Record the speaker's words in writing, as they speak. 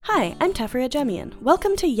Hi, I'm Tefera Jemian.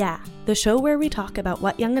 Welcome to Yeah, the show where we talk about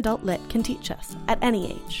what young adult lit can teach us at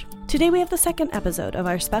any age. Today we have the second episode of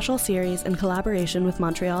our special series in collaboration with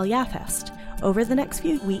Montreal YaFest. Over the next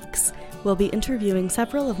few weeks, we'll be interviewing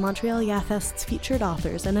several of Montreal YaFest's featured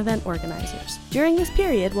authors and event organizers. During this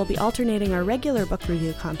period, we'll be alternating our regular book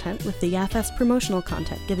review content with the YaFest promotional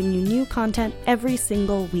content, giving you new content every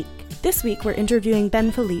single week. This week, we're interviewing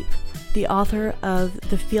Ben Philippe, the author of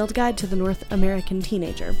The Field Guide to the North American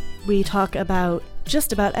Teenager. We talk about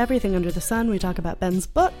just about everything under the sun. We talk about Ben's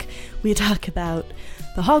book, we talk about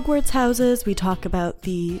the Hogwarts houses, we talk about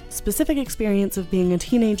the specific experience of being a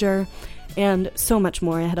teenager, and so much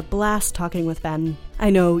more. I had a blast talking with Ben.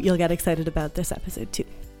 I know you'll get excited about this episode too.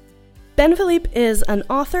 Ben Philippe is an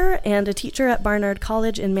author and a teacher at Barnard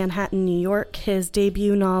College in Manhattan, New York. His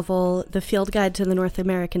debut novel, The Field Guide to the North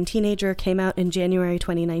American Teenager, came out in January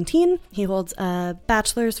 2019. He holds a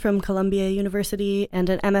bachelor's from Columbia University and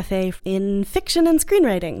an MFA in fiction and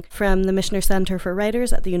screenwriting from the Mishner Center for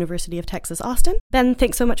Writers at the University of Texas, Austin. Ben,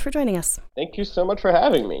 thanks so much for joining us. Thank you so much for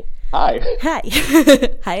having me. Hi. Hi.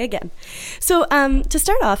 Hi again. So to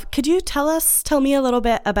start off, could you tell me a little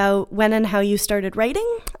bit about when and how you started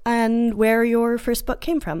writing and where your first book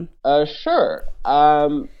came from? Sure.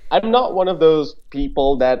 I'm not one of those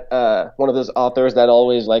people that, one of those authors that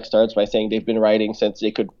always starts by saying they've been writing since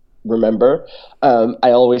they could remember.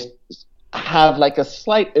 I always have a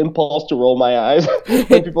slight impulse to roll my eyes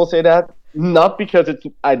when people say that. Not because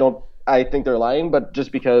I think they're lying, but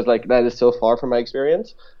just because that is so far from my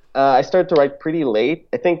experience. I started to write pretty late.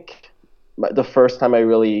 I think the first time I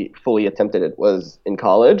really fully attempted it was in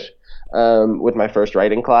college with my first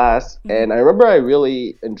writing class. Mm-hmm. And I remember I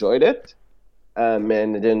really enjoyed it. And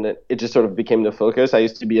then it just sort of became the focus. I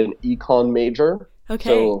used to be an econ major. Okay.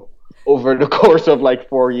 So over the course of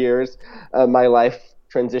 4 years, my life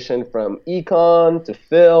transitioned from econ to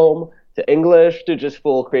film to English to just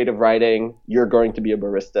full creative writing. You're going to be a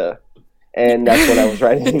barista. And that's when I was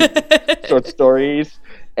writing short stories.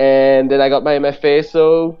 And then I got my MFA.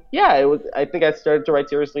 So yeah, I think I started to write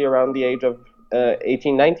seriously around the age of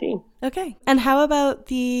 18, 19. Okay. And how about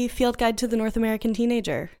The Field Guide to the North American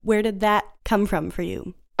Teenager? Where did that come from for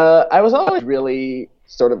you? I was always really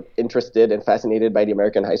sort of interested and fascinated by the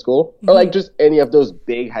American high school, mm-hmm. or just any of those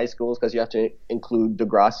big high schools, because you have to include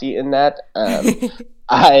Degrassi in that.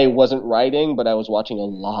 I wasn't writing, but I was watching a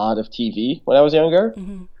lot of TV when I was younger.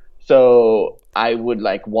 Mm-hmm. So I would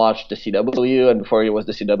watch the CW, and before it was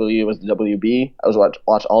the CW, it was the WB. I was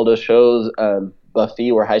watch all those shows.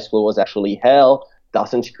 Buffy, where high school was actually hell.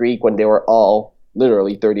 Dawson's Creek, when they were all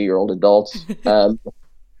literally 30-year-old adults.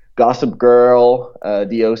 Gossip Girl,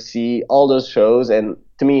 DOC, all those shows. And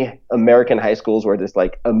to me, American high schools were this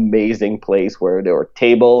amazing place where there were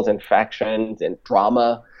tables and factions and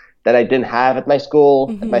drama that I didn't have at my school.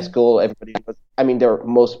 Mm-hmm. At my school, everybody was. They were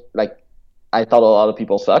most I thought a lot of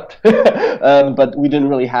people sucked, but we didn't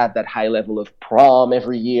really have that high level of prom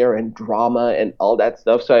every year and drama and all that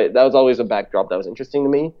stuff. So that was always a backdrop that was interesting to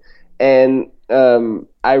me. And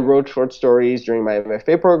I wrote short stories during my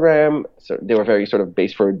MFA program. So they were very sort of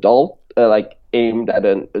based for adult, aimed at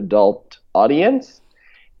an adult audience.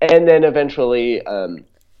 And then eventually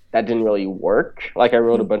that didn't really work. I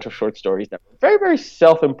wrote a bunch of short stories that were very, very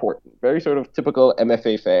self-important, very sort of typical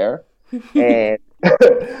MFA fare. And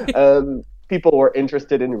people were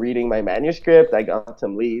interested in reading my manuscript. I got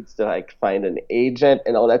some leads to find an agent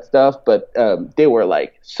and all that stuff, but they were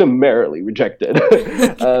summarily rejected.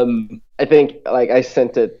 I think I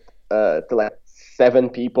sent it to 7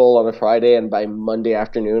 people on a Friday, and by Monday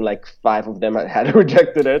afternoon 5 of them had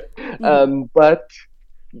rejected it. But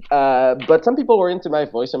some people were into my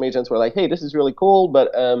voice. Some agents were hey, this is really cool,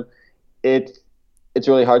 but it's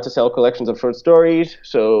really hard to sell collections of short stories,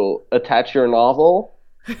 so attach your novel.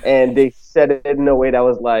 And they said it in a way that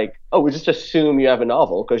was we just assume you have a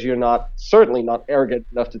novel because you're certainly not arrogant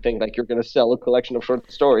enough to think you're going to sell a collection of short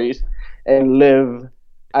stories and live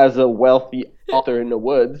as a wealthy author in the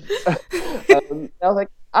woods. I was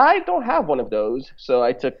I don't have one of those. So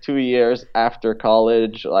I took 2 years after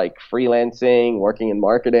college, freelancing, working in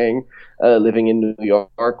marketing, living in New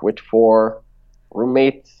York with 4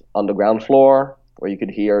 roommates on the ground floor, where you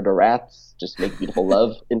could hear the rats just make beautiful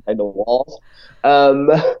love inside the walls.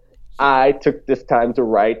 I took this time to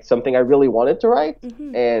write something I really wanted to write.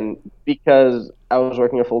 Mm-hmm. And because I was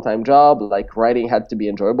working a full-time job, writing had to be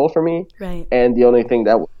enjoyable for me. Right. And the only thing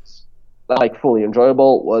that was fully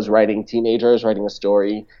enjoyable was writing teenagers, writing a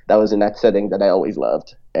story that was in that setting that I always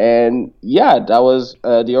loved. And yeah, that was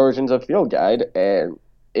the origins of Field Guide, and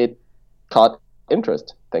it caught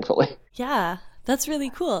interest, thankfully. Yeah. That's really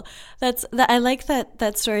cool. I like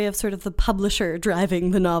that story of sort of the publisher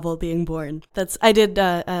driving the novel being born. I did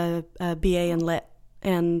a BA in Lit,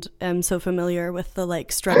 and am so familiar with the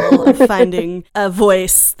like struggle of finding a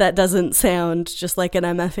voice that doesn't sound just like an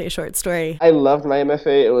MFA short story. I loved my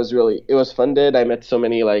MFA. It was funded. I met so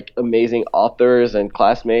many like amazing authors and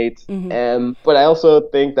classmates. But I also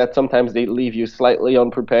think that sometimes they leave you slightly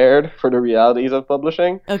unprepared for the realities of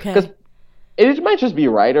publishing. Okay. Because it might just be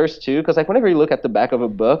writers too. Because like whenever you look at the back of a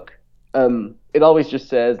book, it always just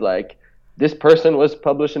says like, this person was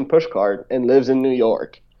published in Pushcart and lives in New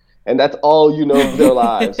York. And that's all you know of their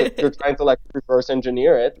lives. If you're trying to like reverse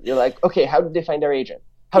engineer it, you're like, okay, how did they find their agent?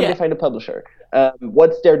 How did they find a publisher?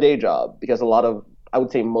 What's their day job? Because I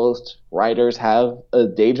would say most writers have a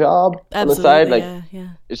day job on the side. Like,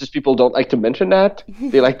 it's just people don't like to mention that.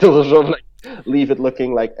 They like to sort of like leave it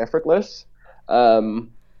looking like effortless.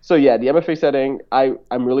 So yeah, the MFA setting,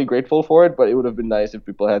 I'm really grateful for it, but it would have been nice if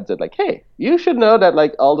people had said like, hey, you should know that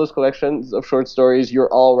like all those collections of short stories you're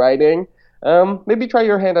all writing, maybe try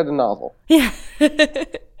your hand at a novel. Yeah.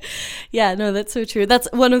 Yeah, no, that's so true. That's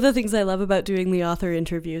one of the things I love about doing the author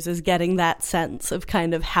interviews is getting that sense of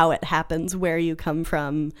kind of how it happens, where you come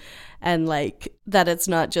from, and like that it's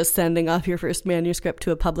not just sending off your first manuscript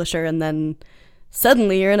to a publisher and then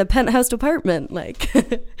suddenly you're in a penthouse apartment, like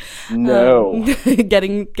no,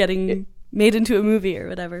 getting made into a movie or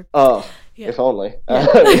whatever. Oh, yeah. If only.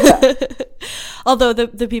 Yeah. Although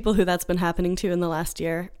the people who that's been happening to in the last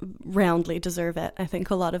year roundly deserve it. I think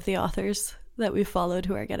a lot of the authors that we've followed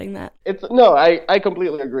who are getting that. I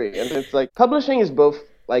completely agree. And it's like publishing is both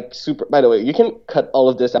like super. By the way, you can cut all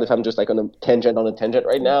of this out if I'm just like on a tangent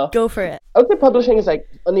right now. Go for it. I would say publishing is like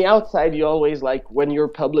on the outside. You always like when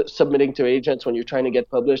you're submitting to agents, when you're trying to get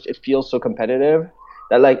published, it feels so competitive.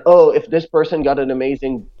 That like, oh, if this person got an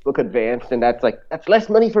amazing book advanced, then that's less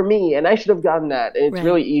money for me, and I should have gotten that. And it's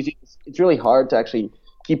really easy. It's really hard to actually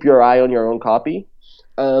keep your eye on your own copy.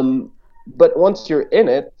 But once you're in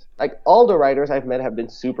it, like all the writers I've met have been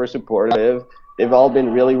super supportive. They've all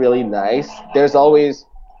been really, really nice. There's always,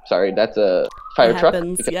 sorry, that's a fire truck.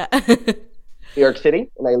 Yeah. New York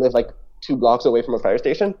City, and I live like 2 blocks away from a fire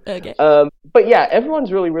station. Okay. But yeah,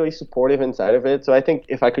 everyone's really, really supportive inside of it. So I think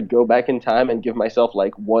if I could go back in time and give myself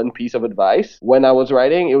like one piece of advice when I was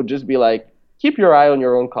writing, it would just be like, keep your eye on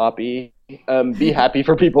your own copy. Be happy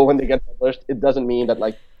for people when they get published. It doesn't mean that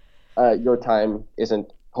like your time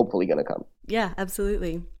isn't hopefully going to come. Yeah,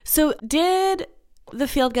 absolutely. So did the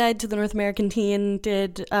Field Guide to the North American Teen,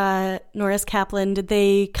 did Norris Kaplan, did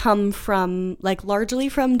they come from like largely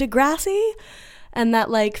from Degrassi? And that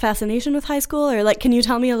like fascination with high school, or like, can you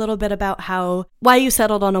tell me a little bit about why you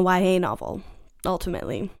settled on a YA novel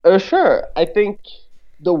ultimately? Sure. I think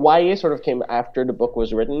the YA sort of came after the book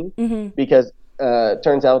was written because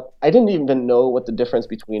turns out I didn't even know what the difference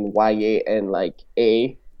between YA and like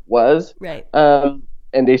A was. Right.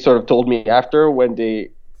 And they sort of told me after when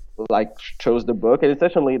they like chose the book. And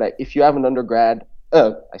essentially like if you have an undergrad,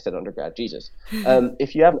 I said undergrad, Jesus.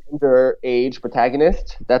 If you have an underage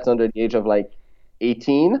protagonist that's under the age of like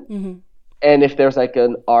 18, and if there's like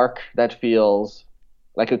an arc that feels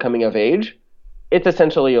like a coming of age, it's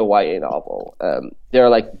essentially a YA novel. There are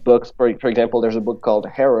like books, for example, there's a book called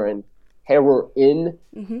Heroin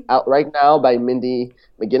out right now by Mindy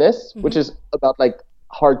McGinnis, which is about like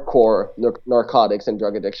hardcore narcotics and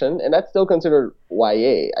drug addiction, and that's still considered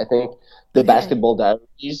YA. I think the Basketball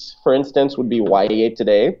Diaries, for instance, would be YA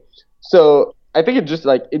today. So I think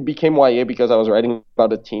it became YA because I was writing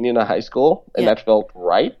about a teen in a high school, and that felt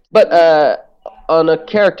right. But on a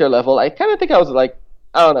character level, I kind of think I was like,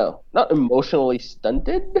 I don't know, not emotionally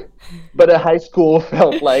stunted, but a high school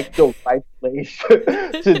felt like the right place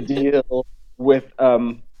to deal with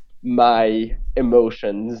my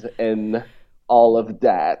emotions and all of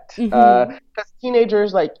that. Because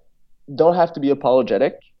teenagers like don't have to be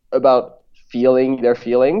apologetic about feeling their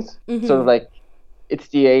feelings. Sort of like it's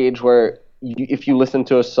the age where if you listen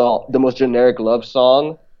to a song, the most generic love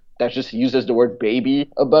song that just uses the word baby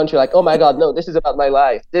a bunch, you're like, oh my God, no, this is about my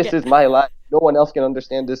life. This is my life. No one else can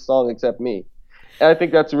understand this song except me. And I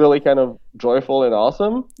think that's really kind of joyful and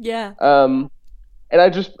awesome. Yeah. And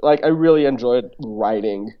I really enjoyed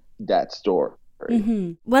writing that story.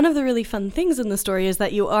 One of the really fun things in the story is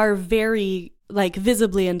that you are very like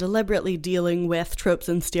visibly and deliberately dealing with tropes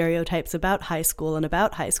and stereotypes about high school and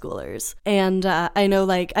about high schoolers. And I know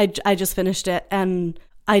like I just finished it, and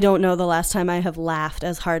I don't know the last time I have laughed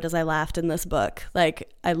as hard as I laughed in this book. Like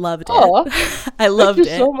I loved it. I loved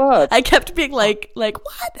it so much. I kept being like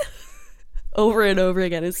what? Over and over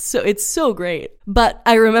again. It's so great. But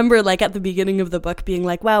I remember like at the beginning of the book being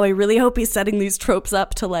like, wow, I really hope he's setting these tropes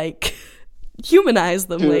up to like humanize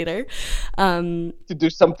them later. To do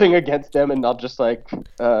something against them and not just like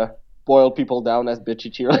boil people down as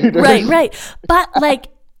bitchy cheerleaders. Right. But like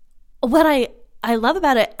what I love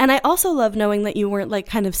about it, and I also love knowing that you weren't like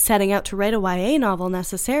kind of setting out to write a YA novel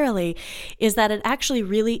necessarily, is that it actually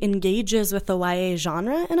really engages with the YA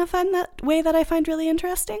genre in a fun way that I find really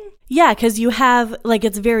interesting. Yeah, because you have, like,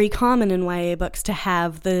 it's very common in YA books to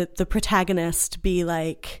have the protagonist be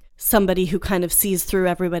like somebody who kind of sees through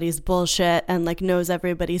everybody's bullshit and like knows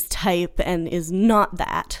everybody's type and is not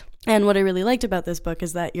that. And what I really liked about this book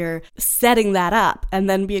is that you're setting that up and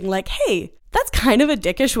then being like, hey, that's kind of a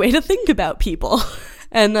dickish way to think about people.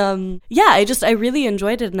 And I really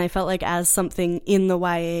enjoyed it, and I felt like as something in the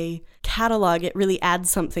YA catalog, it really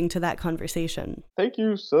adds something to that conversation. Thank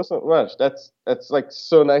you so much. That's like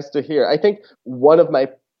so nice to hear. I think one of my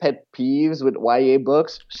pet peeves with YA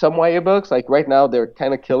books, some YA books, like right now they're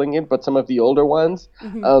kind of killing it, but some of the older ones,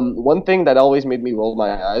 one thing that always made me roll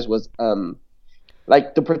my eyes was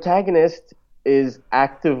like the protagonist is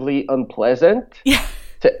actively unpleasant. Yeah.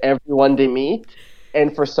 To everyone they meet,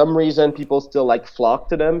 and for some reason people still like flock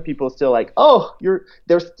to them. People still like, oh,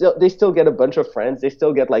 they still get a bunch of friends. They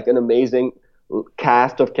still get like an amazing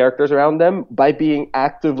cast of characters around them by being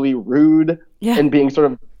actively rude and being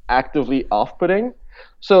sort of actively off-putting.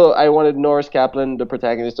 So I wanted Norris Kaplan, the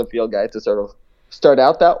protagonist of Field Guide, to sort of start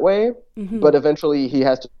out that way, but eventually he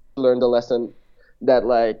has to learn the lesson that,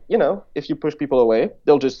 like, you know, if you push people away,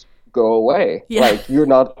 they'll just go away. Like, you're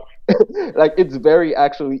not like, it's very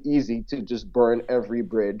actually easy to just burn every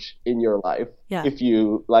bridge in your life if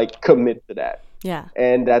you like commit to that. Yeah.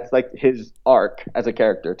 And that's like his arc as a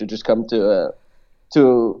character, to just come to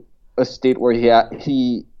a state where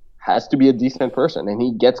he has to be a decent person, and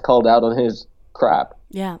he gets called out on his crap.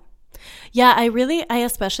 Yeah. Yeah, I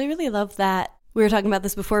especially really love that. We were talking about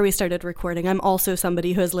this before we started recording. I'm also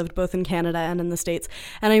somebody who has lived both in Canada and in the States,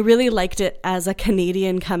 and I really liked it as a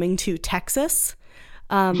Canadian coming to Texas.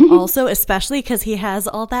 Also, especially because he has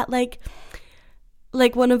all that, like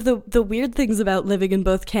one of the weird things about living in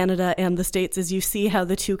both Canada and the States is you see how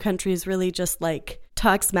the two countries really just like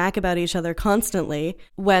talk smack about each other constantly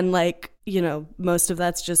when, like, you know, most of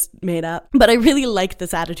that's just made up. But I really like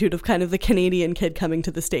this attitude of kind of the Canadian kid coming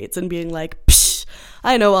to the States and being like, psh,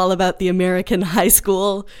 I know all about the American high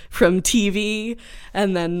school from TV,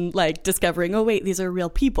 and then like discovering, oh wait, these are real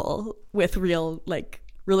people with real like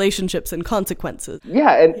relationships and consequences.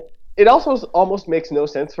 Yeah, and it also almost makes no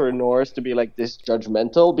sense for Norris to be like this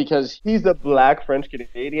judgmental, because he's a black French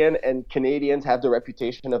Canadian, and Canadians have the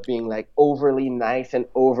reputation of being like overly nice and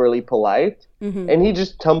overly polite. And he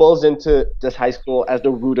just tumbles into this high school as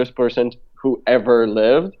the rudest person who ever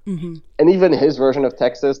lived. And even his version of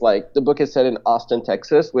Texas, like the book is set in Austin,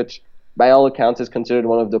 Texas, which by all accounts is considered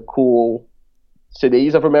one of the cool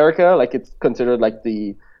cities of America. Like, it's considered like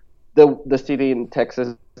the city in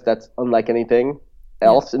Texas that's unlike anything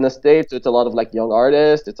else in the States. It's a lot of like young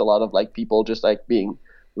artists. It's a lot of like people just like being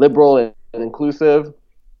liberal and inclusive.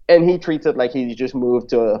 And he treats it like he just moved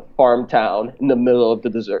to a farm town in the middle of the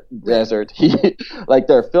desert. He like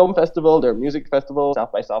their film festival, their music festival,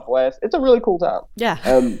 South by Southwest. It's a really cool town. Yeah.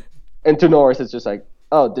 And to Norris, it's just like,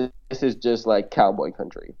 oh, this is just like cowboy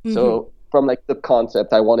country. So from like the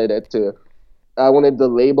concept, I wanted the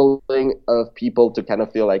labeling of people to kind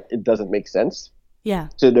of feel like it doesn't make sense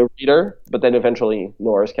to the reader, but then eventually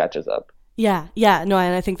Norris catches up. No, and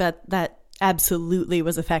I think that absolutely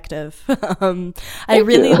was effective. I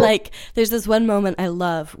really like, there's this one moment I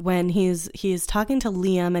love when he's talking to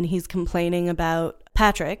Liam and he's complaining about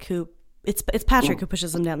Patrick, who it's Patrick who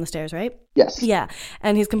pushes him down the stairs, right? Yes. Yeah,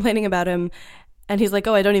 and he's complaining about him. And he's like,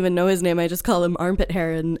 oh, I don't even know his name. I just call him Armpit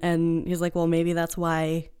Hair. And he's like, well, maybe that's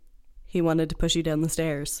why he wanted to push you down the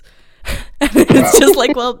stairs. It's just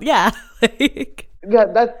like, well, yeah.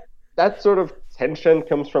 Yeah, that sort of tension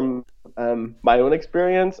comes from my own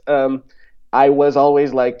experience. I was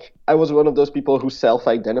always like, I was one of those people who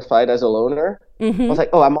self-identified as a loner. I was like,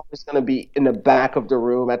 oh, I'm always going to be in the back of the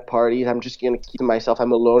room at parties. I'm just going to keep to myself.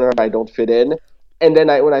 I'm a loner. I don't fit in. And then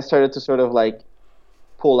when I started to sort of like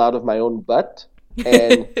pull out of my own butt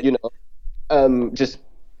and, you know, just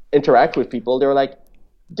interact with people, they were like,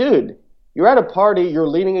 dude, you're at a party, you're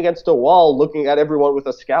leaning against a wall looking at everyone with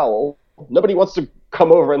a scowl. Nobody wants to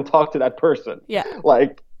come over and talk to that person. Yeah.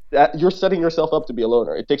 Like, you're setting yourself up to be a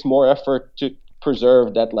loner. It takes more effort to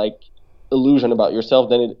preserve that, like, illusion about yourself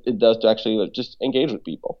than it does to actually like, just engage with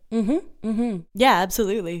people. Yeah,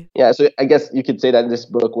 absolutely. Yeah, so I guess you could say that this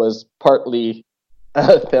book was partly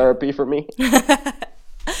therapy for me.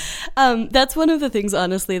 That's one of the things,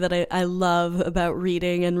 honestly, that I love about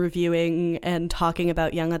reading and reviewing and talking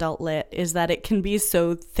about young adult lit is that it can be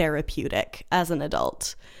so therapeutic as an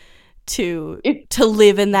adult to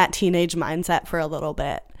live in that teenage mindset for a little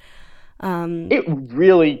bit. It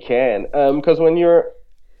really can, because when you're,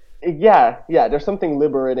 there's something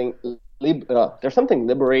liberating. There's something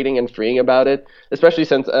liberating and freeing about it, especially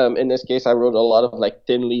since in this case I wrote a lot of like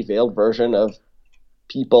thinly veiled version of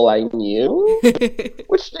people I knew,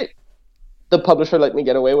 which the publisher let me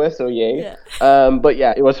get away with, so yay. Yeah. But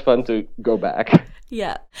yeah, it was fun to go back.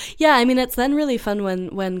 Yeah. I mean, it's then really fun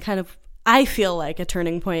when kind of, I feel like a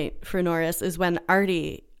turning point for Norris is when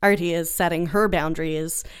Artie is setting her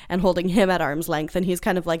boundaries and holding him at arm's length, and he's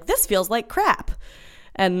kind of like, this feels like crap.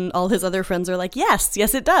 And all his other friends are like, yes,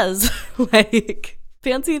 it does. Like,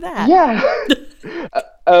 fancy that. Yeah.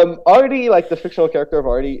 Artie, like the fictional character of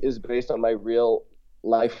Artie, is based on my real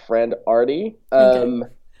life friend Artie. Okay.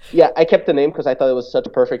 Yeah, I kept the name because I thought it was such a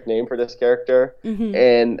perfect name for this character. Mm-hmm.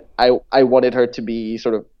 And I wanted her to be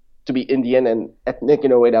Indian and ethnic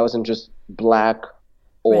in a way that wasn't just black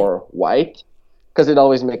or white. Because it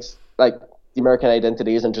always makes, like, the American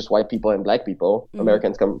identity isn't just white people and black people. Mm-hmm.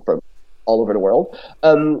 Americans come from all over the world.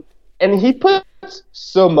 And he puts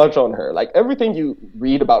so much on her. Like, everything you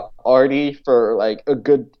read about Artie for, like, a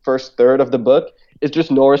good first third of the book is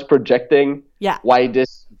just Norris projecting why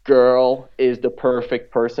this girl is the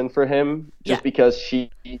perfect person for him just because she's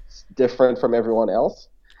different from everyone else.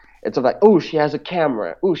 It's sort of like, oh, she has a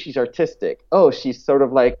camera. Oh, she's artistic. Oh, she's sort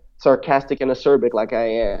of, like, sarcastic and acerbic like I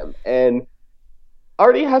am. And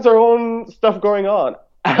Artie has her own stuff going on.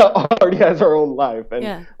 Artie has her own life,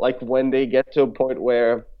 and like when they get to a point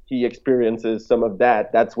where he experiences some of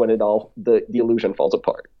that, that's when the illusion falls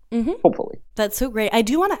apart. Mm-hmm. Hopefully, that's so great. I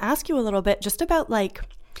do want to ask you a little bit just about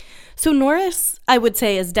so Norris, I would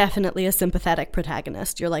say, is definitely a sympathetic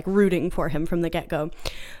protagonist. You're like rooting for him from the get-go,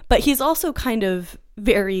 but he's also kind of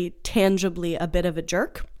very tangibly a bit of a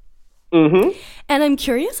jerk. Mm-hmm. And I'm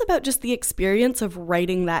curious about just the experience of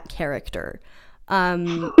writing that character.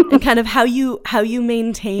 And kind of how you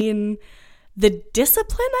maintain the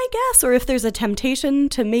discipline, I guess, or if there's a temptation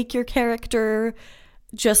to make your character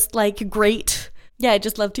just like great. Yeah, I'd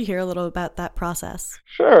just love to hear a little about that process.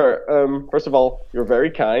 Sure. First of all, you're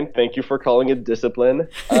very kind. Thank you for calling it discipline.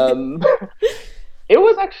 It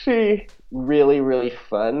was actually really, really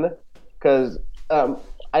fun because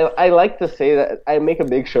I like to say that I make a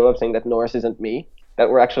big show of saying that Norris isn't me. That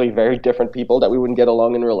we're actually very different people, that we wouldn't get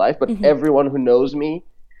along in real life. But everyone who knows me,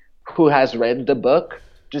 who has read the book,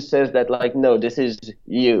 just says that, like, no, this is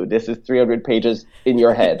you. This is 300 pages in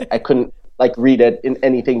your head. I couldn't, like, read it in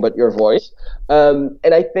anything but your voice. And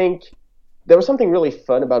I think there was something really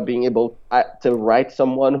fun about being able to write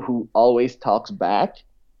someone who always talks back,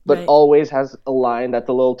 but always has a line that's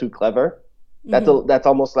a little too clever. That's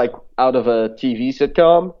almost like out of a TV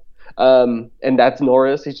sitcom. And that's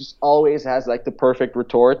Norris. He just always has like the perfect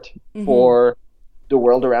retort for the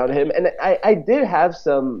world around him. And I did have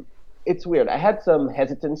it's weird. I had some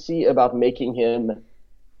hesitancy about making him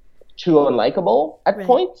too unlikable at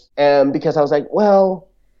points. Because I was like, well,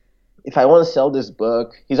 if I want to sell this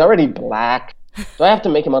book, he's already black. Do I have to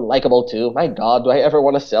make him unlikable too? My God, do I ever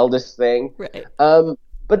want to sell this thing? Right.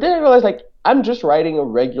 But then I realized, like, I'm just writing a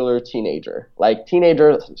regular teenager. Like,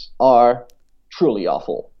 teenagers are truly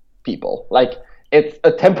awful people. Like, it's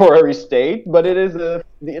a temporary state, but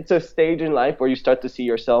it's a stage in life where you start to see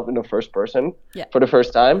yourself in the first person for the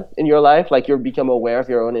first time in your life. Like, you become aware of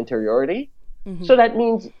your own interiority. Mm-hmm. So that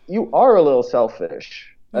means you are a little selfish.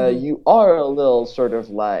 You are a little sort of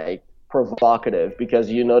like provocative because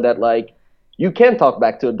you know that, like, you can't talk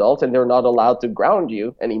back to adults and they're not allowed to ground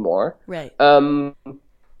you anymore. Right.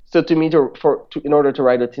 So to me, in order to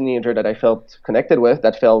write a teenager that I felt connected with,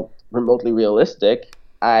 that felt remotely realistic,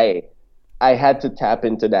 I had to tap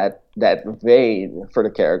into that vein for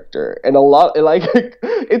the character. And a lot, like,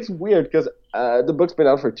 it's weird because the book's been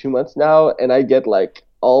out for 2 months now, and I get like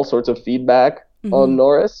all sorts of feedback on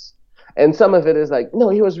Norris, and some of it is like, no,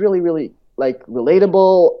 he was really, really like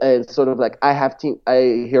relatable, and sort of like I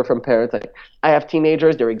hear from parents like, I have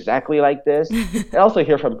teenagers, they're exactly like this. I also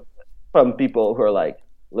hear from people who are like,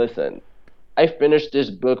 listen, I finished this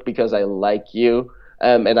book because I like you,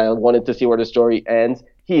 and I wanted to see where the story ends.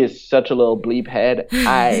 He is such a little bleep head.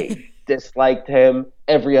 I disliked him.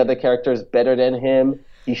 Every other character is better than him.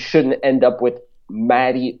 He shouldn't end up with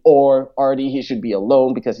Maddie or Artie. He should be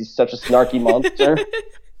alone because he's such a snarky monster.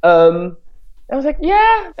 I was like,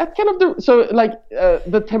 yeah, that's kind of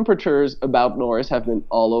the temperatures about Norris have been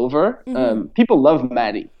all over. People love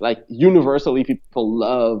Maddie, like universally, people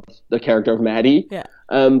love the character of Maddie. Yeah.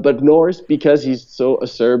 But Norris, because he's so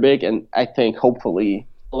acerbic and I think hopefully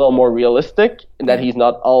a little more realistic, in that he's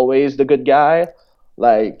not always the good guy.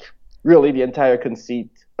 Like, really, the entire conceit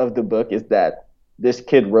of the book is that this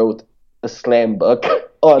kid wrote a slam book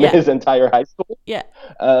on his entire high school. Yeah.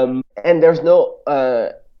 And there's no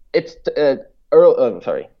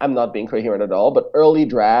sorry, I'm not being coherent at all, but early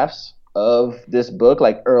drafts of this book,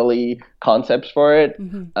 like early concepts for it,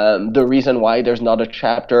 the reason why there's not a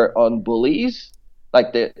chapter on bullies,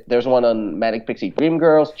 like there's one on Manic Pixie Dream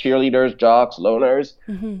Girls, cheerleaders, jocks, loners,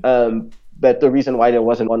 but the reason why there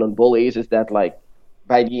wasn't one on bullies is that, like,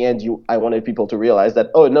 by the end, I wanted people to realize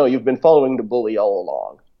that, oh no, you've been following the bully all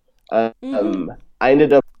along. I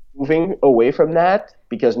ended up moving away from that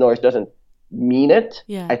because Norris doesn't mean it.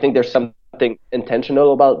 Yeah. I think there's something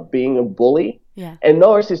intentional about being a bully. Yeah. And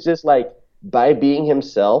Norris is just like, by being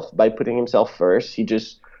himself, by putting himself first, he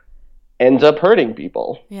just ends up hurting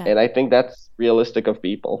people. Yeah. And I think that's realistic of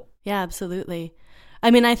people. Yeah, absolutely.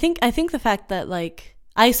 I mean, I think the fact that, like,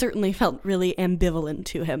 I certainly felt really ambivalent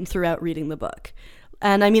to him throughout reading the book.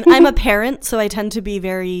 And I mean, I'm a parent, so I tend to be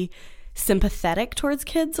very sympathetic towards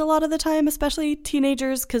kids a lot of the time, especially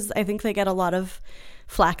teenagers, because I think they get a lot of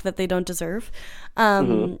flack that they don't deserve.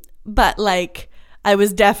 But, like, I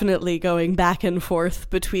was definitely going back and forth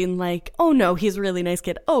between, like, oh no, he's a really nice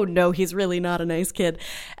kid. Oh no, he's really not a nice kid.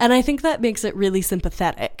 And I think that makes it really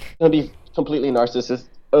sympathetic. I'm gonna be complete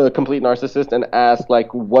narcissist and ask,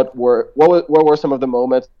 like, what were some of the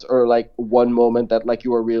moments, or like one moment that, like,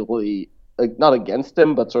 you were really, like, not against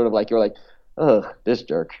him, but sort of like you're like, ugh, this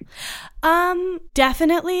jerk.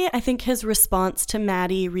 Definitely, I think his response to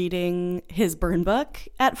Maddie reading his burn book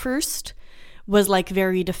at first was, like,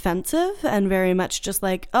 very defensive and very much just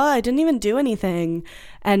like, oh, I didn't even do anything,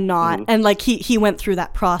 and not, and, like, he went through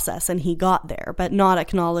that process and he got there, but not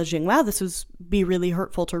acknowledging, wow, this was be really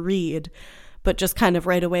hurtful to read, but just kind of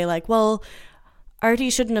right away like, well,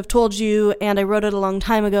 Artie shouldn't have told you, and I wrote it a long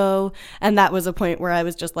time ago, and that was a point where I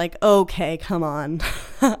was just like, okay, come on.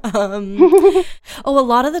 A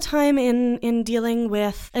lot of the time in dealing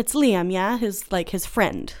with, it's Liam, yeah? his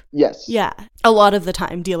friend. Yes. Yeah. A lot of the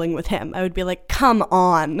time dealing with him, I would be like, come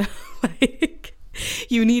on. Like,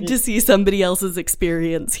 you need to see somebody else's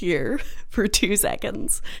experience here for 2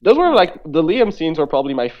 seconds. Those were, like, the Liam scenes were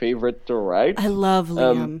probably my favorite to write. I love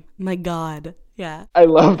Liam. My God. Yeah. I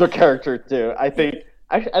love the character too. I think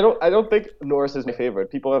I don't think Norris is my favorite.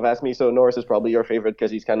 People have asked me, so Norris is probably your favorite because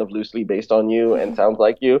he's kind of loosely based on you and sounds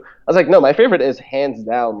like you. I was like, no, my favorite is hands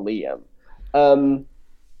down Liam.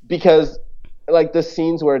 Because, like, the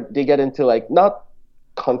scenes where they get into, like, not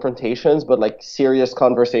confrontations but, like, serious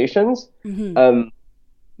conversations,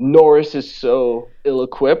 Norris is so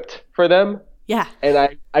ill-equipped for them. Yeah.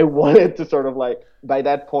 And I wanted to sort of, like, by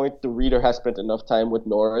that point the reader has spent enough time with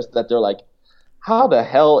Norris that they're like, how the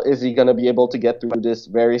hell is he going to be able to get through this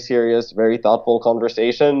very serious, very thoughtful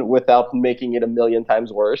conversation without making it a million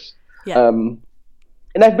times worse? Yeah.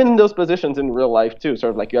 And I've been in those positions in real life too. Sort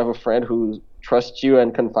of like, you have a friend who trusts you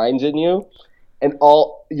and confides in you, and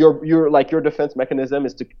all your like your defense mechanism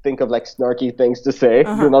is to think of, like, snarky things to say.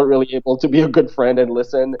 You're not really able to be a good friend and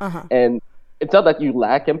listen. And it's not that you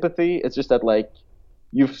lack empathy. It's just that, like,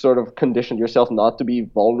 you've sort of conditioned yourself not to be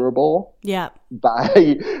vulnerable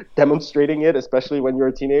by demonstrating it, especially when you're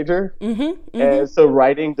a teenager. And so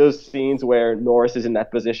writing those scenes where Norris is in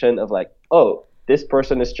that position of, like, oh, this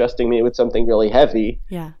person is trusting me with something really heavy,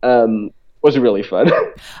 was really fun.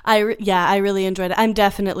 I really enjoyed it. I'm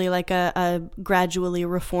definitely, like, a gradually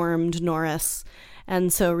reformed Norris.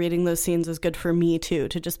 And so reading those scenes was good for me, too,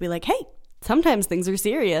 to just be like, hey, sometimes things are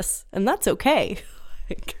serious, and that's okay.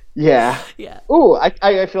 Yeah. Ooh,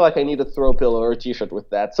 I feel like I need a throw pillow or a t-shirt with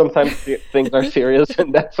that. Sometimes things are serious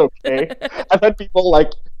and that's okay. I've had people,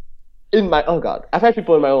 like, I've had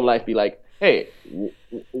people in my own life be like, hey,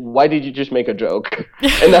 why did you just make a joke?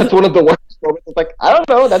 And that's one of the worst moments. It's like, I don't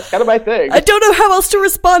know, that's kind of my thing. I don't know how else to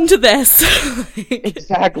respond to this.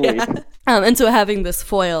 Exactly. Yeah. And so having this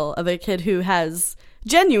foil of a kid who has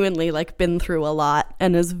genuinely, like, been through a lot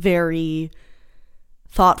and is very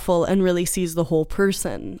thoughtful and really sees the whole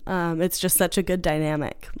person. It's just such a good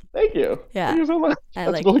dynamic. Thank you. Yeah. Thank you so much. I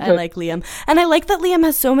like Liam. And I like that Liam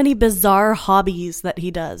has so many bizarre hobbies that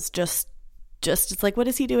he does. Just it's like, what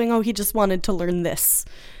is he doing? Oh, he just wanted to learn this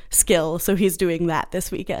skill, so he's doing that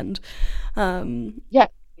this weekend. Yeah,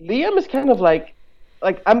 Liam is kind of like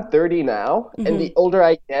I'm 30 now, and the older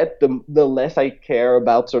I get, the less I care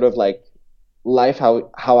about sort of, like, life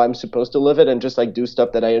how I'm supposed to live it and just like do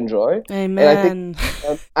stuff that I enjoy. Amen. And I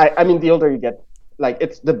think I mean the older you get, like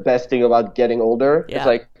it's the best thing about getting older. Yeah. It's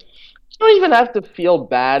like you don't even have to feel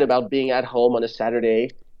bad about being at home on a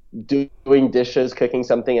Saturday doing dishes, cooking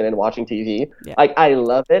something, and then watching TV. Yeah. Like I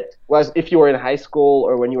love it. Whereas if you were in high school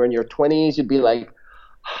or when you were in your 20s, you'd be like,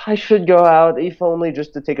 I should go out, if only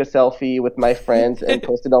just to take a selfie with my friends and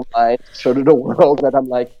post it online, show to the world that I'm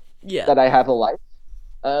like Yeah. that I have a life.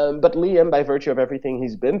 But Liam, by virtue of everything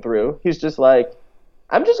he's been through, he's just like,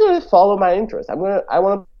 I'm just going to follow my interest. I want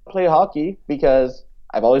to play hockey because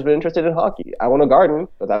I've always been interested in hockey. I want to garden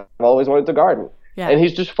because I've always wanted to garden. Yeah. And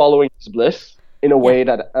he's just following his bliss in a way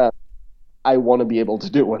that I want to be able to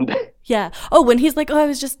do one day. Yeah. Oh, when he's like, oh, I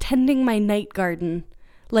was just tending my night garden.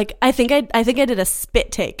 Like, I think I did a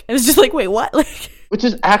spit take. I was just like, wait, what? Like, which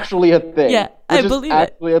is actually a thing. Yeah, I believe it.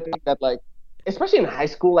 Actually a thing that, like, especially in high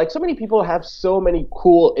school, like so many people have so many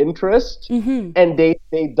cool interests, mm-hmm. and they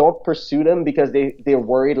don't pursue them because they're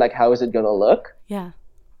worried, like, how is it gonna look? Yeah.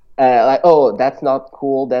 Like, oh, that's not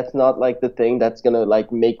cool. That's not like the thing that's gonna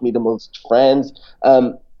like make me the most friends.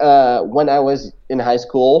 When I was in high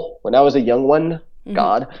school, when I was a young one, mm-hmm.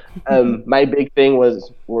 God, my big thing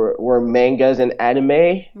were mangas and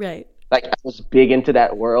anime. Right. Like I was big into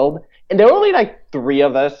that world, and there were only like 3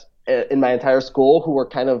 of us in my entire school who were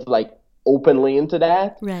kind of like openly into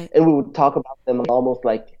that. Right. And we would talk about them almost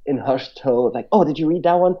like in hushed tones, like, "Oh, did you read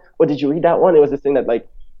that one? Or did you read that one?" It was this thing that like,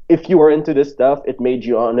 if you were into this stuff, it made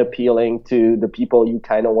you unappealing to the people you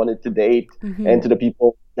kind of wanted to date, mm-hmm. and to the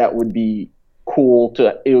people that would be cool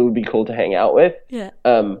to hang out with. Yeah.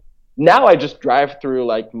 Now I just drive through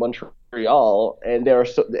like Montreal, and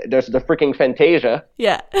there's the freaking Fantasia.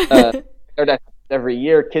 Yeah. That every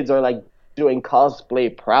year kids are like doing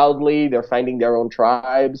cosplay proudly. They're finding their own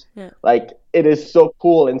tribes. Yeah. Like it is so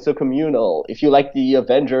cool and so communal. If you like the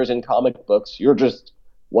Avengers in comic books, you're just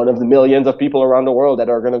one of the millions of people around the world that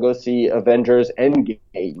are going to go see Avengers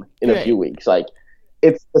Endgame in a few weeks. Like,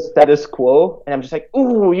 it's the status quo, and I'm just like,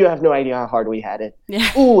 ooh, you have no idea how hard we had it. Yeah.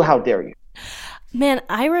 Ooh, how dare you. Man,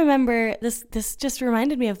 I remember this just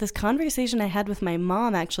reminded me of this conversation I had with my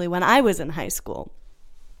mom, actually, when I was in high school.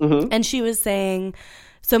 Mm-hmm. And she was saying,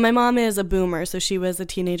 so my mom is a boomer, so she was a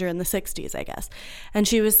teenager in the 60s, I guess. And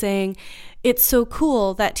she was saying, it's so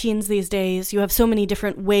cool that teens these days, you have so many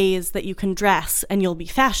different ways that you can dress and you'll be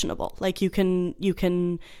fashionable. Like you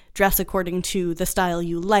can dress according to the style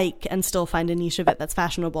you like and still find a niche of it that's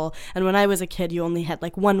fashionable. And when I was a kid, you only had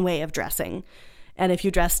like one way of dressing. And if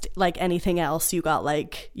you dressed like anything else, you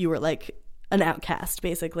were like an outcast,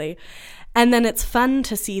 basically. And then it's fun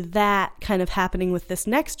to see that kind of happening with this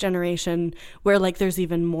next generation where like there's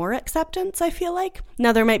even more acceptance, I feel like.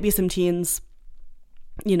 Now there might be some teens,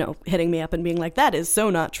 you know, hitting me up and being like, that is so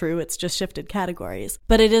not true. It's just shifted categories.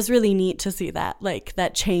 But it is really neat to see that, like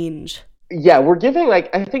that change. Yeah, we're giving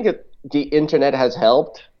like, I think the internet has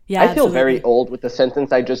helped. Yeah, I feel absolutely. very old with the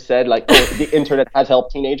sentence I just said, like, oh, the internet has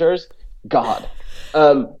helped teenagers. God.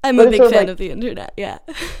 I'm a big fan of the internet, yeah.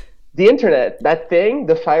 The internet, that thing,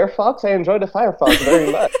 the Firefox, I enjoy the Firefox very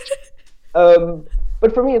much.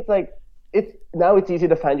 But for me, it's like, it's easy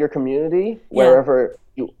to find your community wherever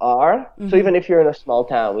you are. Mm-hmm. So even if you're in a small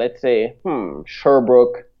town, let's say,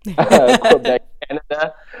 Sherbrooke, Quebec,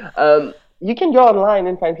 Canada, you can go online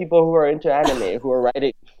and find people who are into anime, who are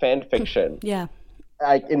writing fan fiction. Yeah.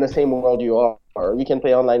 Like in the same world you are. Or you can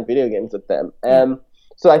play online video games with them.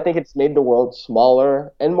 So I think it's made the world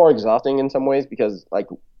smaller and more exhausting in some ways because, like,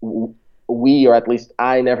 we, or at least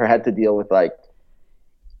I, never had to deal with, like,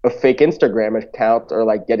 a fake Instagram account or,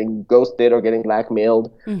 like, getting ghosted or getting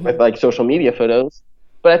blackmailed with, like, social media photos.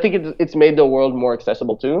 But I think it's made the world more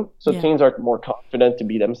accessible, too. So teens are more confident to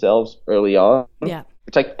be themselves early on. Yeah.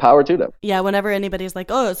 It's like power to them. Yeah, whenever anybody's like,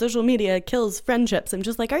 oh, social media kills friendships, I'm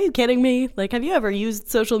just like, are you kidding me? Like, have you ever used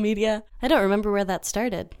social media? I don't remember where that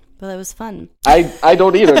started, but that was fun. I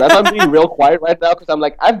don't either. That's why I'm being real quiet right now because I'm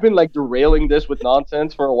like, I've been like derailing this with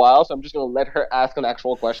nonsense for a while, so I'm just going to let her ask an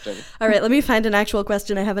actual question. All right, let me find an actual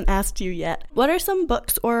question I haven't asked you yet. What are some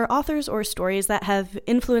books or authors or stories that have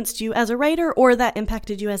influenced you as a writer or that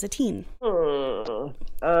impacted you as a teen?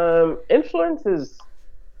 Influence is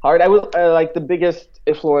hard. I will like the biggest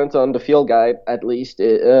influence on the field guide, at least,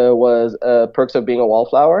 was Perks of Being a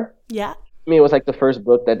Wallflower. Yeah. I mean, it was like the first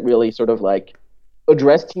book that really sort of like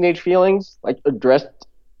addressed teenage feelings, like addressed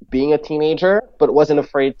being a teenager, but wasn't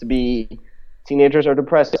afraid to be. Teenagers are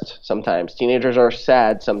depressed sometimes. Teenagers are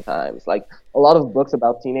sad sometimes. Like a lot of books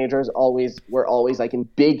about teenagers were always like in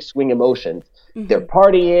big swing emotions. Mm-hmm. They're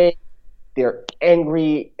partying, they're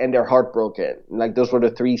angry, and they're heartbroken. Like those were the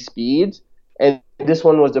 3 speeds. And this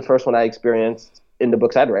one was the first one I experienced in the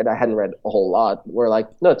books I'd read, I hadn't read a whole lot, were like,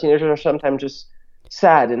 no, teenagers are sometimes just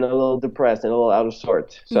sad and a little depressed and a little out of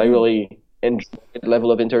sorts. So I really enjoyed the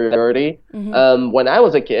level of interiority. When I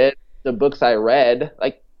was a kid, the books I read,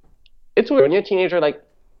 like, it's weird when you're a teenager, like,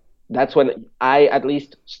 that's when I at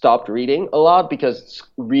least stopped reading a lot, because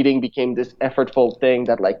reading became this effortful thing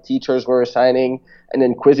that like teachers were assigning and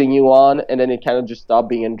then quizzing you on, and then it kind of just stopped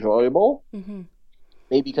being enjoyable.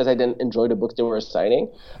 Maybe because I didn't enjoy the books they were assigning.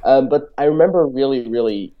 But I remember really,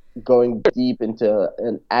 really going deep into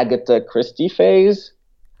an Agatha Christie phase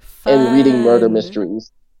and reading murder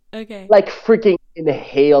mysteries. Okay. Like freaking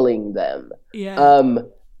inhaling them. Yeah.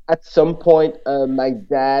 At some point, my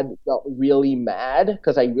dad got really mad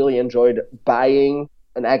because I really enjoyed buying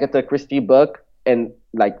an Agatha Christie book and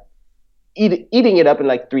like eating it up in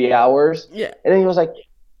like 3 hours. Yeah. And then he was like,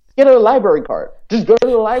 get a library card. Just go to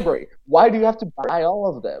the library. Why do you have to buy all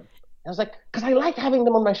of them? I was like, because I like having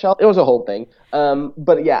them on my shelf. It was a whole thing.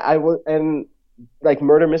 But yeah, and like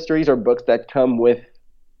murder mysteries are books that come with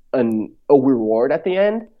a reward at the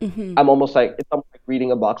end. I'm almost like, it's almost like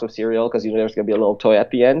reading a box of cereal, because you know there's gonna be a little toy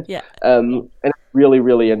at the end. Yeah. And I really,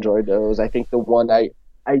 really enjoyed those. I think the one I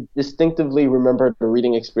distinctively remember the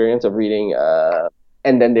reading experience of reading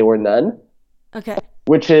And Then They Were None. Okay.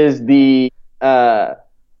 Which is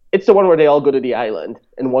it's the one where they all go to the island,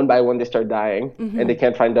 and one by one they start dying, and they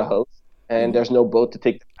can't find the host, and there's no boat to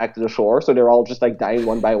take them back to the shore, so they're all just like dying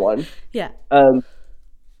one by one. Yeah.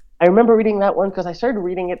 I remember reading that one because I started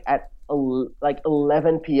reading it at like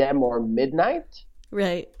 11 p.m. or midnight.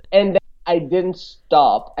 Right. And then I didn't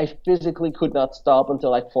stop. I physically could not stop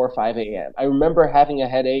until like 4 or 5 a.m. I remember having a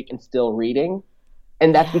headache and still reading.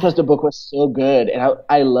 And that's because the book was so good. And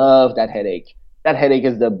I love that headache. That headache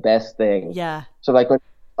is the best thing. Yeah. So like,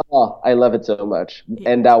 I love it so much.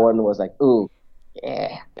 Yeah. And that one was like, ooh,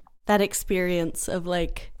 yeah. That experience of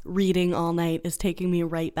like reading all night is taking me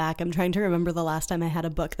right back. I'm trying to remember the last time I had a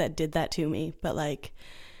book that did that to me, but like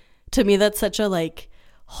to me that's such a like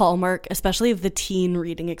hallmark, especially of the teen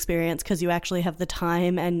reading experience, because you actually have the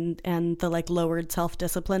time and the like lowered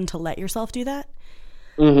self-discipline to let yourself do that.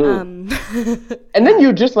 And then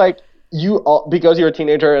you just like because you're a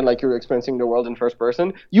teenager and like you're experiencing the world in first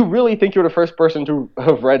person, you really think you're the first person to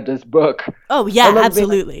have read this book. Oh yeah,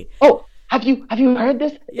 absolutely. Like, oh, have you heard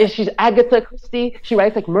this? Yeah. She's Agatha Christie. She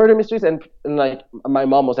writes like murder mysteries, and like my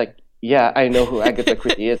mom was like, yeah, I know who Agatha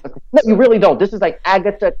Christie is. Like, no, you really don't. This is like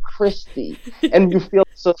Agatha Christie, and you feel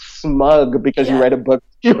so smug because you read a book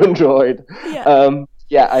you enjoyed.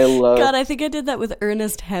 Yeah, I love. God, I think I did that with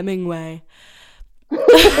Ernest Hemingway.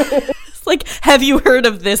 It's like, have you heard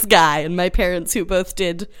of this guy? And my parents, who both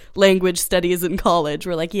did language studies in college,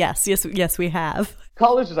 were like, yes, we have.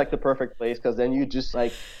 College is like the perfect place, because then you just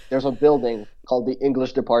like, there's a building called the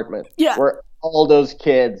English department where all those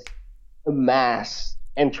kids amass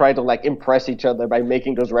and try to like impress each other by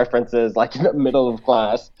making those references like in the middle of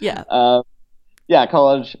class. Yeah,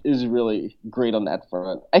 college is really great on that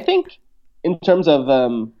front. I think in terms of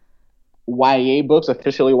YA books,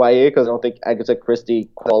 officially YA, because I don't think Agatha Christie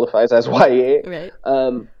qualifies as YA. Right.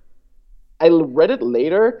 I read it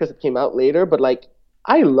later because it came out later, but like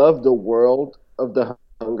I love the world of the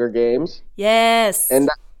Hunger Games. Yes. And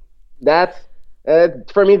that's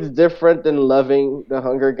for me, it's different than loving the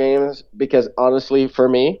Hunger Games, because honestly, for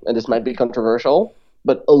me, and this might be controversial,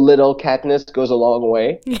 but a little Katniss goes a long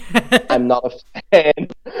way. I'm not a fan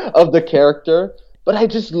of the character, but I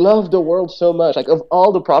just love the world so much. Like, of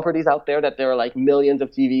all the properties out there that there are like millions of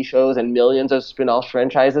TV shows and millions of spin-off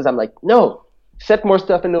franchises, I'm like, no, set more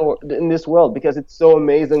stuff in this world, because it's so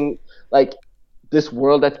amazing. Like, this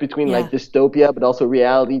world that's between like dystopia but also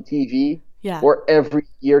reality TV, where every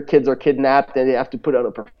year kids are kidnapped and they have to put on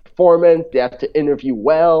a performance, they have to interview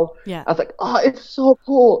well. I was like, oh, it's so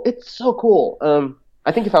cool. It's so cool.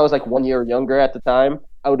 I think if I was like 1 year younger at the time,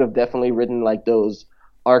 I would have definitely written like those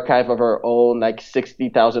archive of our own like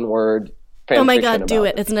 60,000 word fan Oh my fiction God, do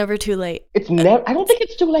about it. It's never too late. It's never. I don't think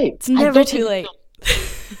it's too late. It's never too late.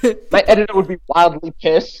 My editor would be wildly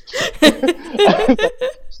pissed. So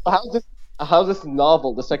how's this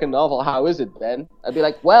novel, the second novel, how is it, Ben? I'd be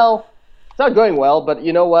like, well, it's not going well, but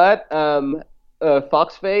you know what?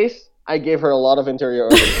 Foxface, I gave her a lot of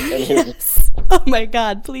interiority. And Yes. Oh my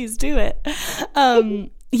God, please do it.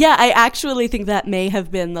 Yeah, I actually think that may have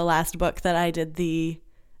been the last book that I did the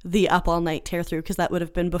up all night tear through, because that would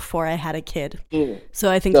have been before I had a kid. So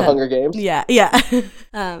I think The Hunger Games? Yeah.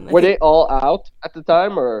 Were they all out at the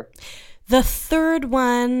time, or? The third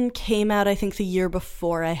one came out, I think, the year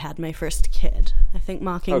before I had my first kid. I think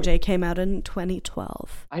Mockingjay came out in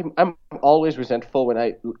 2012. I'm always resentful when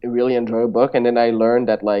I really enjoy a book and then I learn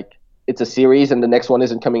that like it's a series and the next one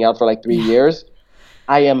isn't coming out for like 3 years.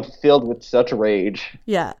 I am filled with such rage.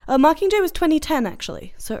 Yeah. Mockingjay was 2010,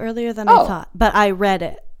 actually, so earlier than I thought. But I read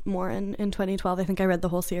it more in 2012. I think I read the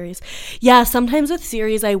whole series. Yeah, sometimes with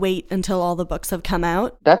series, I wait until all the books have come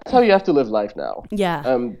out. That's how you have to live life now. Yeah.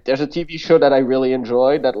 There's a TV show that I really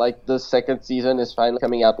enjoy that, like, the second season is finally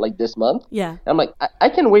coming out, like, this month. Yeah. And I'm like, I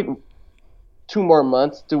can wait 2 more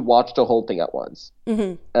months to watch the whole thing at once.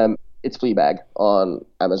 Mm-hmm. It's Fleabag on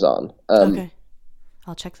Amazon. Okay.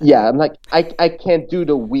 I'll check that Yeah, out. I'm like, I can't do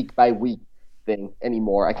the week by week thing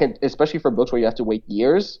anymore. I can't, especially for books where you have to wait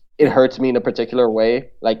years. It hurts me in a particular way.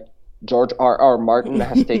 Like, George R.R. Martin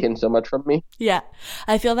has taken so much from me. Yeah,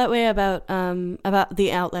 I feel that way about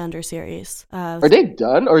the Outlander series. Are they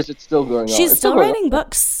done, or is it still going on? She's still writing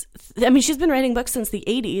books. I mean, she's been writing books since the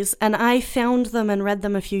 80s, and I found them and read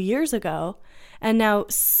them a few years ago. And now,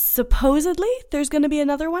 supposedly, there's going to be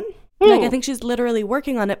another one. Like, I think she's literally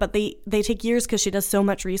working on it, but they take years because she does so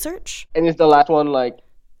much research. And is the last one, like,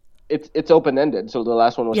 it's open-ended, so the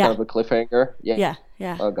last one was kind of a cliffhanger? Yeah.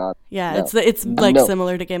 Oh, God. Yeah, no. it's like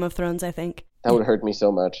similar to Game of Thrones, I think. That would hurt me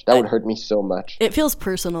so much. That would hurt me so much. It feels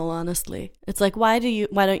personal, honestly. It's like, why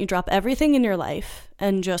don't you drop everything in your life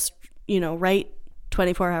and just, write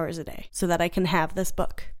 24 hours a day so that I can have this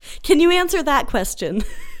book? Can you answer that question?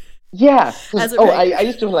 Yeah. I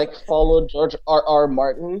used to, like, follow George R.R.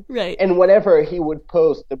 Martin. Right. And whenever he would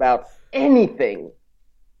post about anything,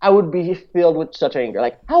 I would be filled with such anger.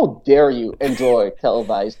 Like, how dare you enjoy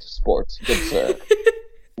televised sports, good sir?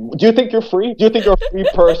 Do you think you're free? Do you think you're a free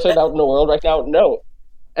person out in the world right now? No.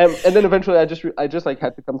 And then eventually I just like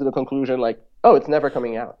had to come to the conclusion, like, oh, it's never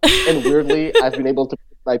coming out. And weirdly, I've been able to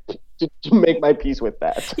make my peace with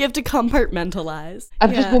that. You have to compartmentalize.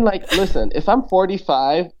 I've just been like, listen, if I'm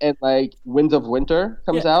 45 and, like, Winds of Winter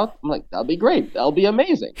comes out, I'm like, that'll be great. That'll be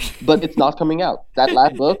amazing. But it's not coming out. That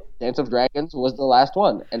last book, Dance of Dragons, was the last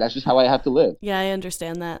one. And that's just how I have to live. Yeah, I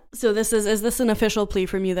understand that. So is this an official plea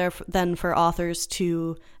from you there then for authors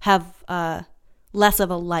to have less of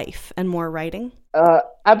a life and more writing?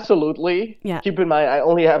 Absolutely. Yeah. Keep in mind, I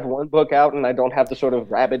only have one book out, and I don't have the sort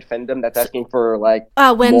of rabid fandom that's asking for, like,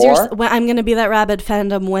 when's more. I'm going to be that rabid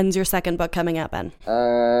fandom. When's your second book coming out, Ben?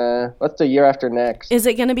 What's the year after next? Is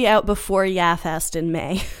it going to be out before YAFest in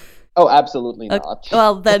May? Oh, absolutely not.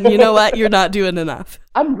 Well, then you know what? You're not doing enough.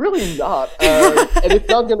 I'm really not. And it's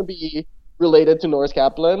not going to be related to Norris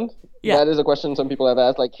Kaplan. Yeah. That is a question some people have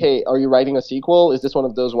asked, like, hey, are you writing a sequel? Is this one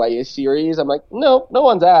of those YA series? I'm like, no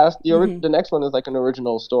one's asked. The next one is like an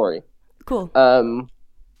original story. Cool.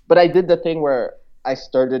 But I did the thing where I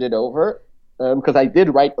started it over, because I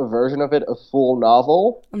did write a version of it, a full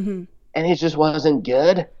novel, and it just wasn't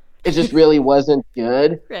good. It just really wasn't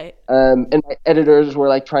good. Right. And my editors were,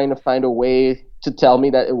 like, trying to find a way to tell me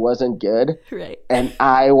that it wasn't good. Right. And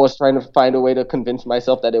I was trying to find a way to convince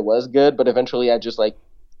myself that it was good, but eventually I just, like,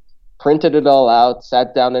 printed it all out,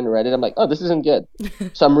 sat down and read it. I'm like, oh, this isn't good.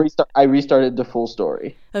 So I restarted the full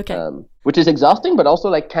story. Okay. Which is exhausting, but also,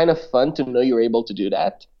 like, kind of fun to know you're able to do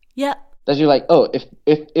that. Yeah. That you're like, oh,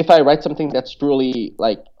 if I write something that's truly,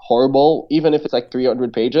 like, horrible, even if it's like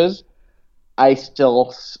 300 pages, I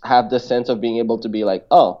still have the sense of being able to be like,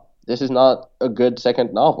 oh, this is not a good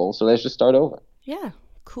second novel, so let's just start over. Yeah,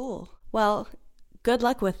 cool. Well, good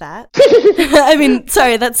luck with that. I mean,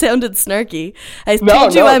 sorry, that sounded snarky. I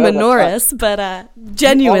told you I'm a Norris, but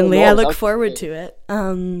genuinely, I look forward to it.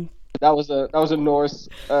 That was a Norse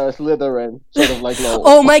Slytherin sort of like.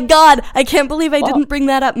 Oh my God! I can't believe I didn't bring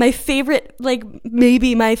that up. My favorite, like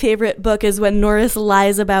maybe my favorite book is when Norris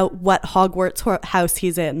lies about what Hogwarts house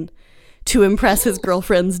he's in to impress his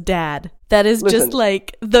girlfriend's dad. That is just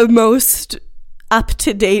like the most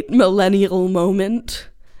up-to-date millennial moment.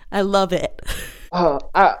 I love it.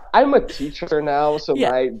 I'm a teacher now, so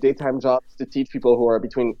my daytime job is to teach people who are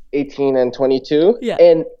between 18 and 22. Yeah.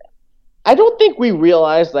 And I don't think we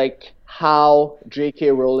realize, like, how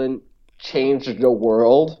J.K. Rowling changed the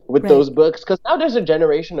world with those books. Because now there's a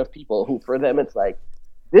generation of people who, for them, it's like,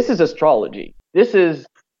 this is astrology. This is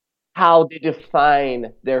how they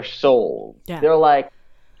define their soul. Yeah. They're like,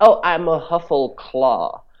 oh, I'm a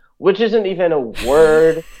Huffleclaw, which isn't even a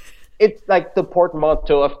word. It's like the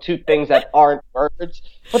portmanteau of two things that aren't words,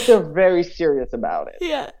 but they're very serious about it.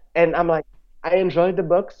 Yeah. And I'm like, I enjoyed the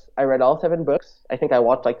books. I read all 7 books. I think I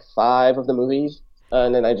watched like 5 of the movies,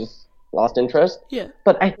 and then I just lost interest. Yeah.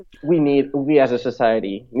 But I think we as a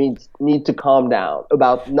society need to calm down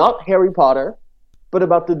about not Harry Potter, but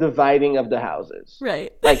about the dividing of the houses.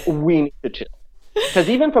 Right. Like, we need to chill. Because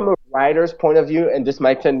even from a writer's point of view, and this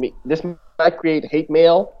might create hate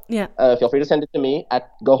mail. Yeah. Feel free to send it to me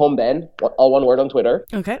at GoHomeBen, all one word on Twitter.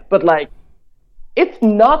 Okay. But, like, it's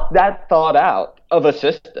not that thought out of a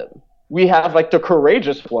system. We have like the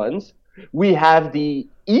courageous ones. We have the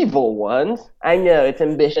evil ones. I know it's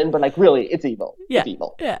ambition, but like really, it's evil. Yeah. It's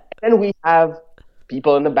evil. Yeah. And we have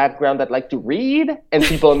people in the background that like to read and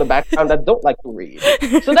people in the background that don't like to read.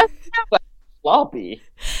 So that's kind of like sloppy.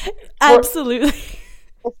 Absolutely.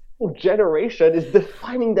 A whole generation is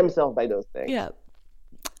defining themselves by those things. Yeah.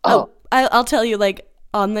 Oh. I'll tell you, like,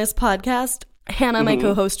 on this podcast, Hannah, my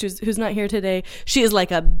co-host, who's not here today, she is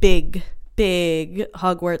like a big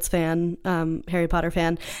Hogwarts fan, Harry Potter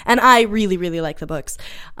fan, and I really, really like the books.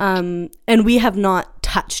 And we have not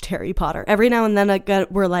touched Harry Potter. Every now and then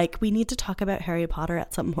we're like, we need to talk about Harry Potter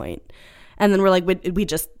at some point. And then we're like, we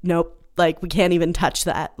just, nope. Like, we can't even touch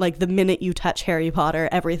that. Like, the minute you touch Harry Potter,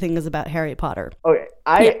 everything is about Harry Potter. Okay,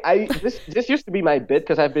 this used to be my bit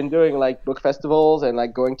because I've been doing, like, book festivals and,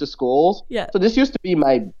 like, going to schools. Yeah. So this used to be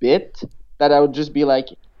my bit that I would just be like,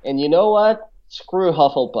 and you know what? Screw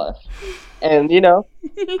Hufflepuff. And, you know,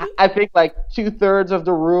 I think, like, 2/3 of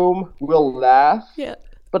the room will laugh. Yeah.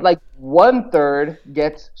 But, like, 1/3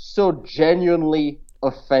 gets so genuinely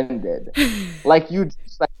offended. Like, you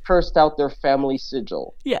just, like, cursed out their family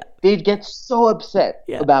sigil. Yeah. They'd get so upset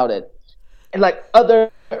about it. And, like, other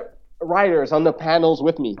writers on the panels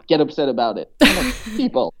with me get upset about it. I'm like,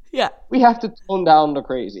 people, we have to tone down the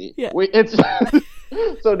crazy. Yeah. It's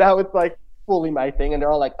so now it's, like, fully my thing. And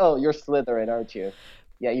they're all like, oh, you're Slytherin, aren't you?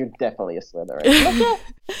 Yeah, you're definitely a Slytherin. Okay.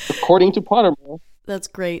 According to Pottermore. That's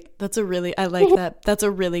great. I like that. That's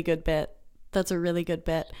a really good bit.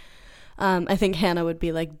 I think Hannah would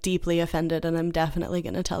be like deeply offended, and I'm definitely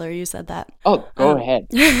going to tell her you said that. Oh, go ahead.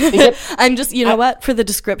 I'm just, you know what? For the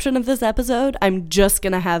description of this episode, I'm just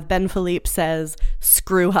going to have Ben Philippe says,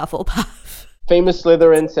 screw Hufflepuff. Famous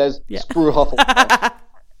Slytherin says, screw Hufflepuff.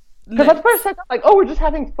 Because at first I thought, like, oh, we're just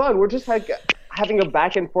having fun. We're just, like, having a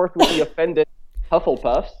back and forth with the offended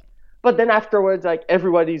Hufflepuffs. But then afterwards, like,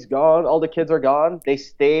 everybody's gone. All the kids are gone. They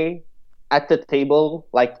stay at the table,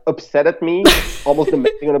 like, upset at me, almost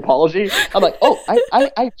demanding an apology. I'm like, oh,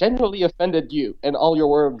 I genuinely offended you and all your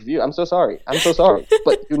worldview. I'm so sorry.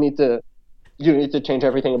 But you need to change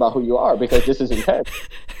everything about who you are because this is intense.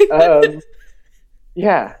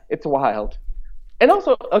 Yeah, it's wild. And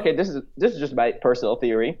also, okay, this is just my personal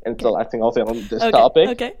theory, and it's the last thing I'll say on this topic.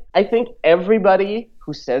 Okay. I think everybody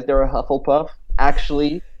who says they're a Hufflepuff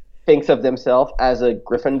actually thinks of themselves as a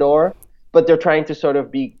Gryffindor, but they're trying to sort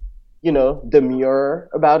of be, you know, demure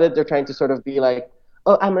about it. They're trying to sort of be like,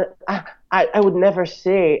 oh, I would never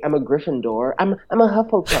say I'm a Gryffindor. I'm a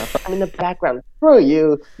Hufflepuff. I'm in the background. Screw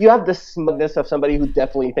you. You have the smugness of somebody who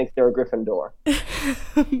definitely thinks they're a Gryffindor.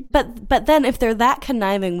 But then if they're that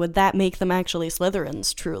conniving, would that make them actually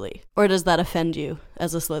Slytherins, truly? Or does that offend you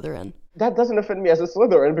as a Slytherin? That doesn't offend me as a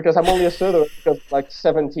Slytherin because I'm only a Slytherin because like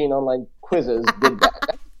 17 online quizzes did that.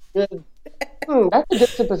 That's good. That's a good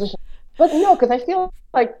supposition. But no, because I feel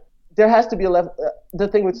like there has to be a level. The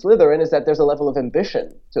thing with Slytherin is that there's a level of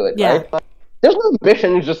ambition to it, right? But there's no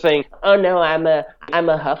ambition in just saying, "Oh no, I'm a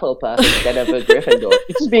Hufflepuff instead of a Gryffindor."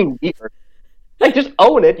 It's just being weird. Like, just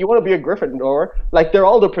own it. You want to be a Gryffindor. Like, they're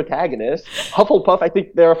all the protagonists. Hufflepuff, I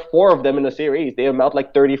think there are 4 of them in the series. They amount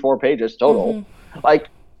like 34 pages total. Mm-hmm. Like,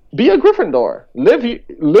 be a Gryffindor.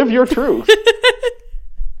 Live your truth.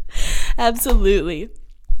 Absolutely.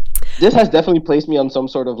 This has definitely placed me on some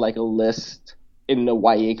sort of like a list in the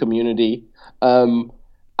YA community.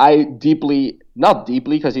 Not deeply,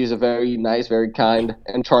 because he's a very nice, very kind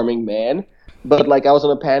and charming man, but like I was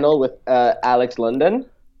on a panel with Alex London,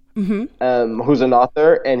 who's an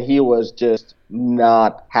author, and he was just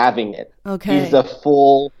not having it. Okay. He's a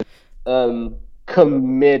full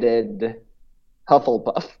committed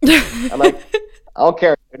Hufflepuff. I'm like, I don't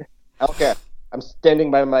care, dude. I don't care. I'm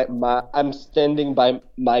standing by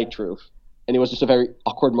my truth. And it was just a very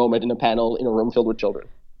awkward moment in a panel in a room filled with children.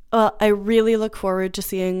 I really look forward to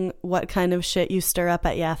seeing what kind of shit you stir up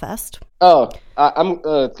at YAFest. Oh,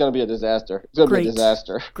 it's going to be a disaster. It's going to be a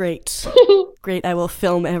disaster. Great. Great. I will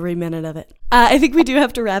film every minute of it. I think we do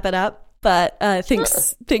have to wrap it up, but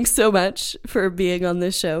thanks so much for being on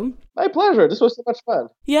this show. My pleasure. This was so much fun.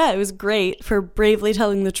 Yeah, it was great for bravely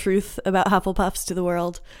telling the truth about Hufflepuffs to the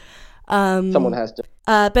world. Someone has to.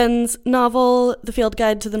 Ben's novel, The Field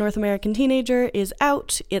Guide to the North American Teenager, is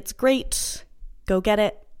out. It's great. Go get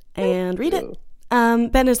it and read it.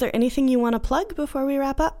 Ben, is there anything you want to plug before we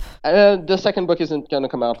wrap up? The second book isn't going to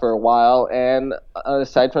come out for a while, and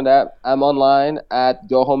aside from that, I'm online at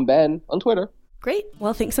GoHomeBen on Twitter. Great.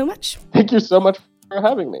 Well, thanks so much. Thank you so much for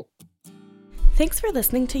having me. Thanks for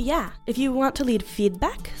listening to Yeah. If you want to leave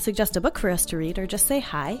feedback, suggest a book for us to read, or just say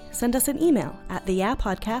hi, send us an email at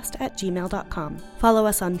theyapodcast@gmail.com. Follow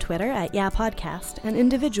us on Twitter at YaPodcast and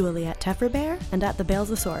individually at Tefferbear and at the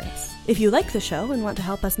Balesosaurus. If you like the show and want to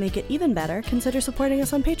help us make it even better, consider supporting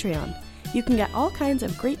us on Patreon. You can get all kinds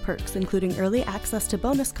of great perks, including early access to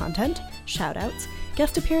bonus content, shoutouts,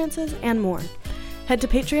 guest appearances, and more. Head to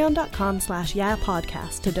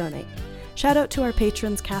patreon.com/YaPodcast to donate. Shout out to our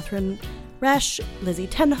patrons Catherine Resch, Lizzie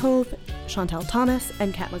Tenhove, Chantel Thomas,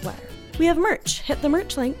 and Kat McGuire. We have merch. Hit the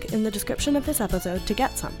merch link in the description of this episode to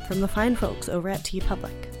get some from the fine folks over at TeePublic.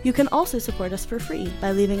 You can also support us for free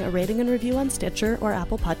by leaving a rating and review on Stitcher or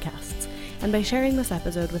Apple Podcasts, and by sharing this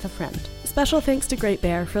episode with a friend. Special thanks to Great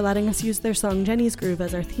Bear for letting us use their song Jenny's Groove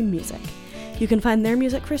as our theme music. You can find their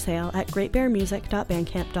music for sale at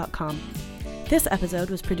greatbearmusic.bandcamp.com. This episode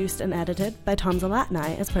was produced and edited by Tom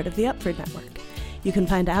Zalatni as part of the Upford Network. You can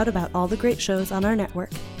find out about all the great shows on our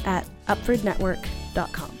network at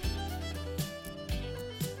upfordnetwork.com.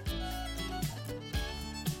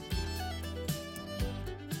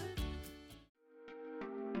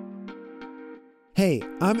 Hey,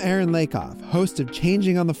 I'm Aaron Lakoff, host of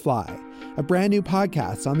Changing on the Fly, a brand new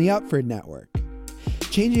podcast on the Upford Network.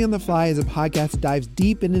 Changing on the Fly is a podcast that dives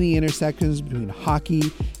deep into the intersections between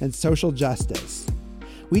hockey and social justice.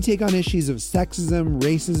 We take on issues of sexism,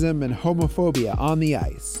 racism, and homophobia on the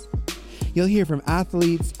ice. You'll hear from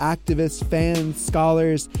athletes, activists, fans,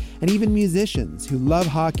 scholars, and even musicians who love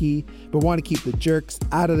hockey but want to keep the jerks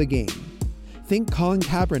out of the game. Think Colin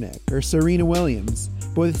Kaepernick or Serena Williams,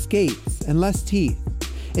 but with skates and less teeth.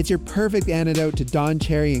 It's your perfect antidote to Don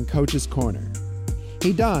Cherry and Coach's Corner.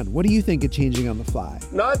 Hey Don, what do you think of Changing on the Fly?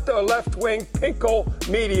 Not the left-wing pinko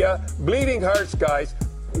media, bleeding hearts guys.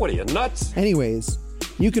 What are you, nuts? Anyways,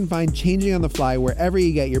 you can find Changing on the Fly wherever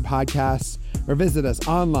you get your podcasts, or visit us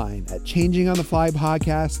online at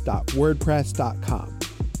changingontheflypodcast.wordpress.com.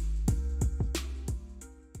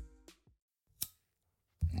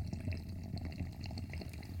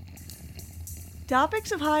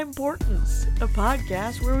 Topics of High Importance, a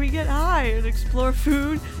podcast where we get high and explore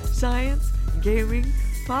food, science, gaming,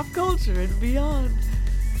 pop culture, and beyond.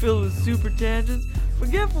 Filled with super tangents,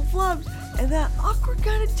 forgetful flubs, and that awkward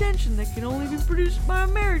kind of tension that can only be produced by a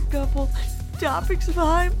married couple. Topics of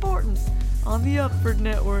High Importance on the Upford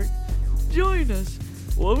Network. Join us,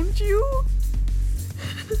 won't you?